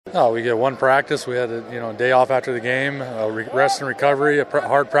No, we get one practice. We had a day off after the game, rest and recovery,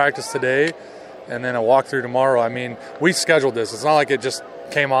 hard practice today, and then a walkthrough tomorrow. I mean, we scheduled this. It's not like it just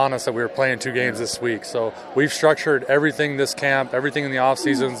came on us that we were playing 2 games this week. So we've structured everything this camp, everything in the off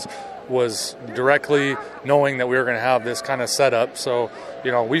seasons was directly knowing that we were going to have this kind of setup. So,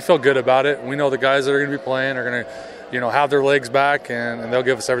 we feel good about it. We know the guys that are going to be playing are going to, have their legs back, and they'll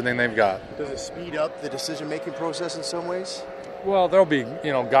give us everything they've got. Does it speed up the decision-making process in some ways? Well, there'll be,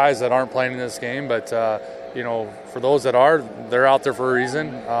 guys that aren't playing in this game, but, for those that are, they're out there for a reason,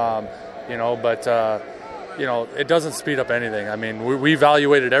 it doesn't speed up anything. I mean, we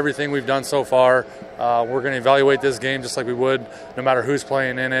evaluated everything we've done so far. We're going to evaluate this game just like we would no matter who's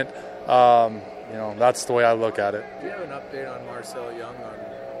playing in it. That's the way I look at it. Do you have an update on Marcel Young?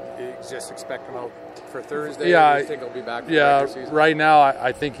 You just expect him out for Thursday? Yeah, or do you think he'll be back for the regular season? Right now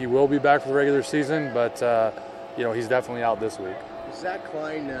I think he will be back for the regular season, but he's definitely out this week. Zach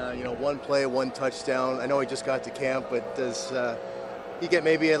Klein, one play, 1 touchdown. I know he just got to camp, but does he get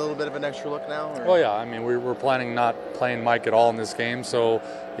maybe a little bit of an extra look now? Or? Well, yeah. I mean, we're planning not playing Mike at all in this game, so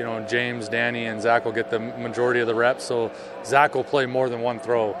James, Danny, and Zach will get the majority of the reps. So Zach will play more than 1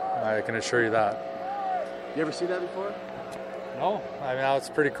 throw. I can assure you that. You ever see that before? No. I mean, that's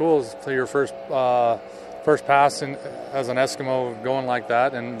pretty cool. To play your first pass as an Eskimo going like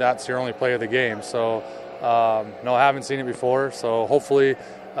that, and that's your only play of the game. So, no, I haven't seen it before. So hopefully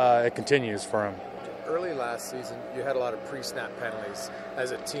it continues for him. Early last season, you had a lot of pre-snap penalties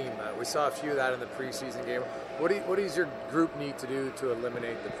as a team. We saw a few of that in the preseason game. What does your group need to do to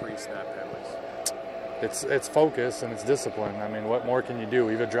eliminate the pre-snap penalties? It's focus and it's discipline. I mean, what more can you do?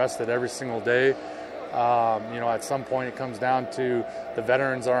 We've addressed it every single day. At some point it comes down to the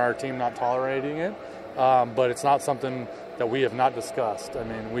veterans on our team not tolerating it, but it's not something that we have not discussed. I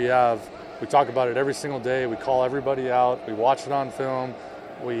mean, we talk about it every single day. We call everybody out. We watch it on film.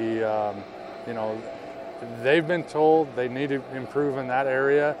 They've been told they need to improve in that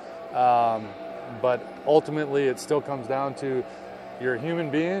area, but ultimately it still comes down to you're a human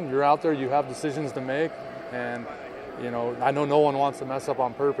being, you're out there, you have decisions to make, and I know no one wants to mess up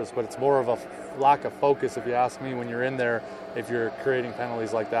on purpose, but it's more of a lack of focus, if you ask me, when you're in there, if you're creating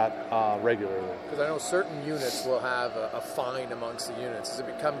penalties like that regularly. Because I know certain units will have a fine amongst the units. Does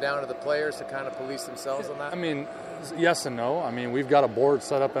it come down to the players to kind of police themselves on that? I mean, yes and no. I mean, we've got a board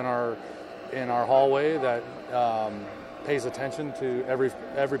set up in our hallway that pays attention to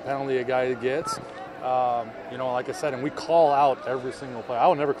every penalty a guy gets. Like I said, and we call out every single play. I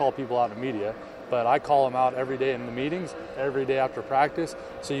will never call people out in media, but I call them out every day in the meetings, every day after practice.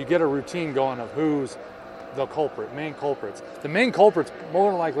 So you get a routine going of who's the main culprits. The main culprits more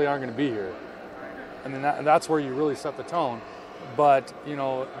than likely aren't going to be here. I mean, that's where you really set the tone. But,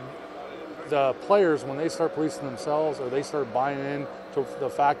 the players, when they start policing themselves or they start buying in to the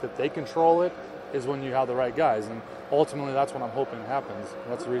fact that they control it, is when you have the right guys. And ultimately, that's what I'm hoping happens.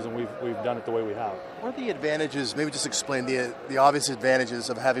 That's the reason we've done it the way we have. What are the advantages, maybe just explain the obvious advantages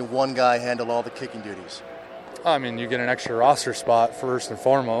of having one guy handle all the kicking duties? I mean, you get an extra roster spot first and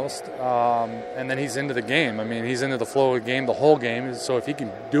foremost, and then he's into the game. I mean, he's into the flow of the game, the whole game. So if he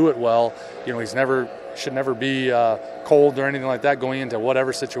can do it well, should never be cold or anything like that going into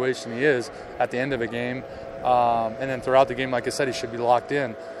whatever situation he is at the end of a game. And then throughout the game, like I said, he should be locked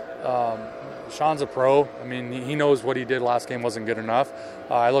in. Sean's a pro. I mean, he knows what he did last game wasn't good enough.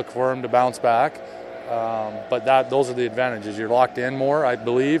 I look for him to bounce back. But those are the advantages. You're locked in more, I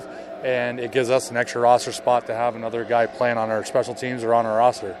believe, and it gives us an extra roster spot to have another guy playing on our special teams or on our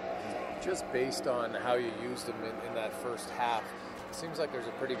roster. Just based on how you used him in that first half, it seems like there's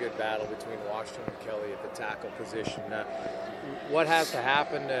a pretty good battle between Washington and Kelly at the tackle position. What has to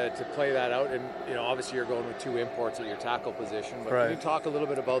happen to play that out? And obviously you're going with 2 imports at your tackle position. But right. Can you talk a little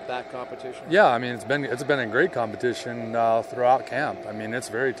bit about that competition? Yeah, I mean it's been a great competition throughout camp. I mean it's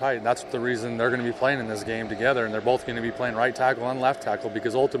very tight. That's the reason they're going to be playing in this game together, and they're both going to be playing right tackle and left tackle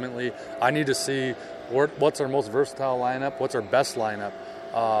because ultimately I need to see what's our most versatile lineup, what's our best lineup.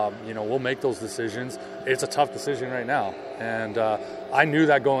 We'll make those decisions. It's a tough decision right now, and I knew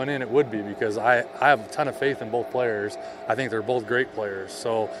that going in it would be because I have a ton of faith in both players. I think they're both great players.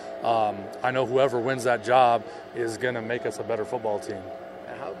 So I know whoever wins that job is going to make us a better football team.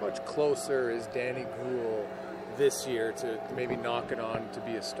 And how much closer is Danny Gould this year to maybe knock it on to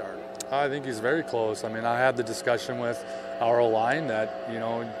be a starter? I think he's very close. I mean, I had the discussion with our O-line that,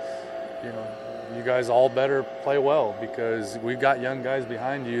 you guys all better play well because we've got young guys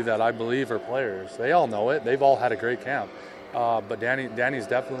behind you that I believe are players. They all know it. They've all had a great camp. But Danny's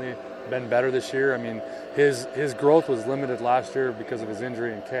definitely been better this year. I mean, his growth was limited last year because of his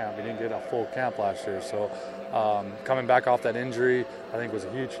injury in camp. He didn't get a full camp last year. So Coming back off that injury, I think was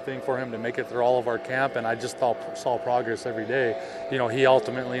a huge thing for him to make it through all of our camp, and I just saw progress every day. You know, he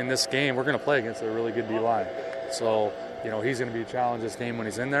ultimately in this game, we're going to play against a really good D-line. So, you know, he's going to be a challenge this game when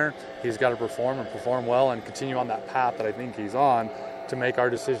he's in there. He's got to perform and perform well and continue on that path that I think he's on to make our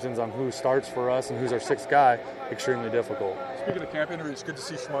decisions on who starts for us and who's our sixth guy extremely difficult. Speaking of camp injuries, it's good to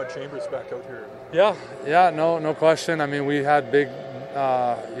see Shamad Chambers back out here. Yeah, no question. I mean, we had big,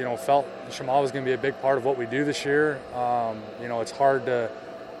 felt Shamad was going to be a big part of what we do this year. You know, it's hard to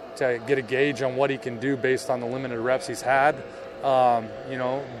get a gauge on what he can do based on the limited reps he's had.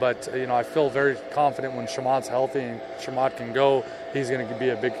 But I feel very confident when Shamad's healthy and Shamad can go, he's going to be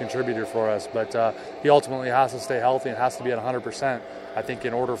a big contributor for us. But he ultimately has to stay healthy and has to be at 100%, I think,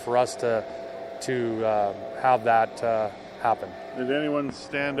 in order for us to have that happen. Did anyone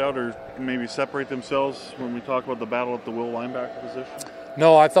stand out or maybe separate themselves when we talk about the battle at the will linebacker position?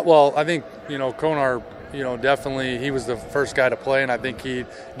 No, I think, Konar, definitely he was the first guy to play, and I think he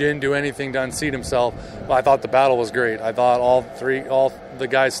didn't do anything to unseat himself. But I thought the battle was great. I thought all the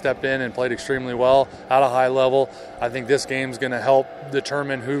guys stepped in and played extremely well at a high level. I think this game's going to help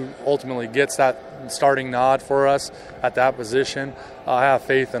determine who ultimately gets that starting nod for us at that position. I have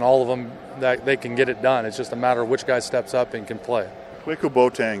faith in all of them that they can get it done. It's just a matter of which guy steps up and can play. Kwaku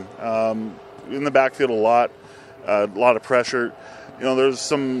Boateng, in the backfield a lot of pressure. There's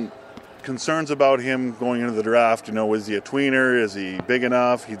some concerns about him going into the draft. Is he a tweener? Is he big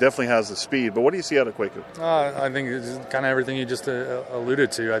enough? He definitely has the speed. But what do you see out of Kwaku? I think it's kind of everything you just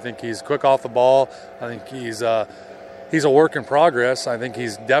alluded to. I think he's quick off the ball. I think he's a work in progress. I think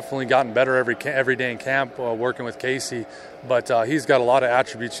he's definitely gotten better every day in camp working with Casey. But he's got a lot of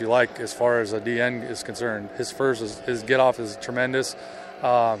attributes you like as far as a DN is concerned. His get off is tremendous.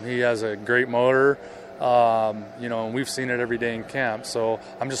 He has a great motor. And we've seen it every day in camp. So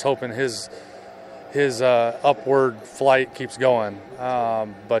I'm just hoping his upward flight keeps going.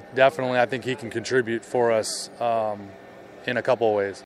 But definitely I think he can contribute for us in a couple of ways.